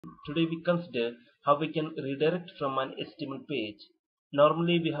Today we consider how we can redirect from an HTML page.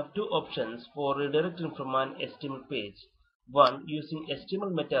 Normally we have two options for redirecting from an HTML page. One using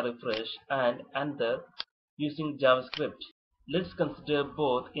HTML meta refresh and another using JavaScript. Let's consider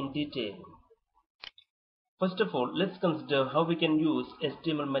both in detail. First of all, let's consider how we can use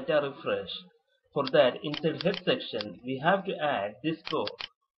HTML meta refresh. For that, inside head section, we have to add this code.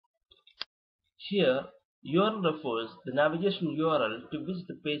 Here, URL refers the navigation URL to which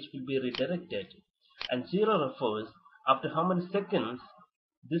the page will be redirected, and 0 refers after how many seconds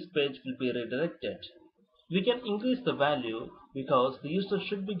this page will be redirected. We can increase the value because the user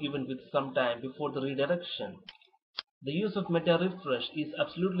should be given with some time before the redirection. The use of meta refresh is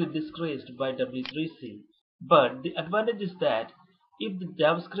absolutely discouraged by W3C, but the advantage is that if the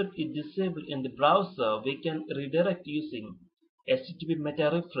JavaScript is disabled in the browser, we can redirect using HTTP meta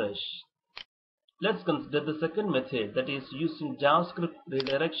refresh. Let's consider the second method, that is using JavaScript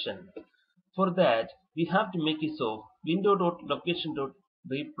redirection. For that, we have to make use of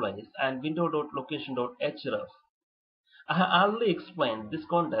window.location.replace and window.location.href. I have already explained this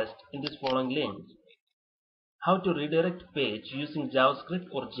context in this following link. How to redirect page using JavaScript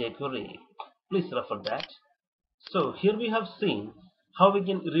or jQuery. Please refer that. So here we have seen how we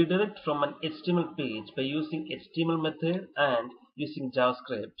can redirect from an HTML page by using HTML method and using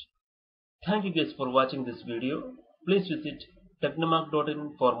JavaScript. Thank you guys for watching this video. Please visit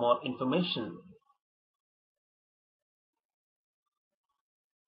technomark.in for more information.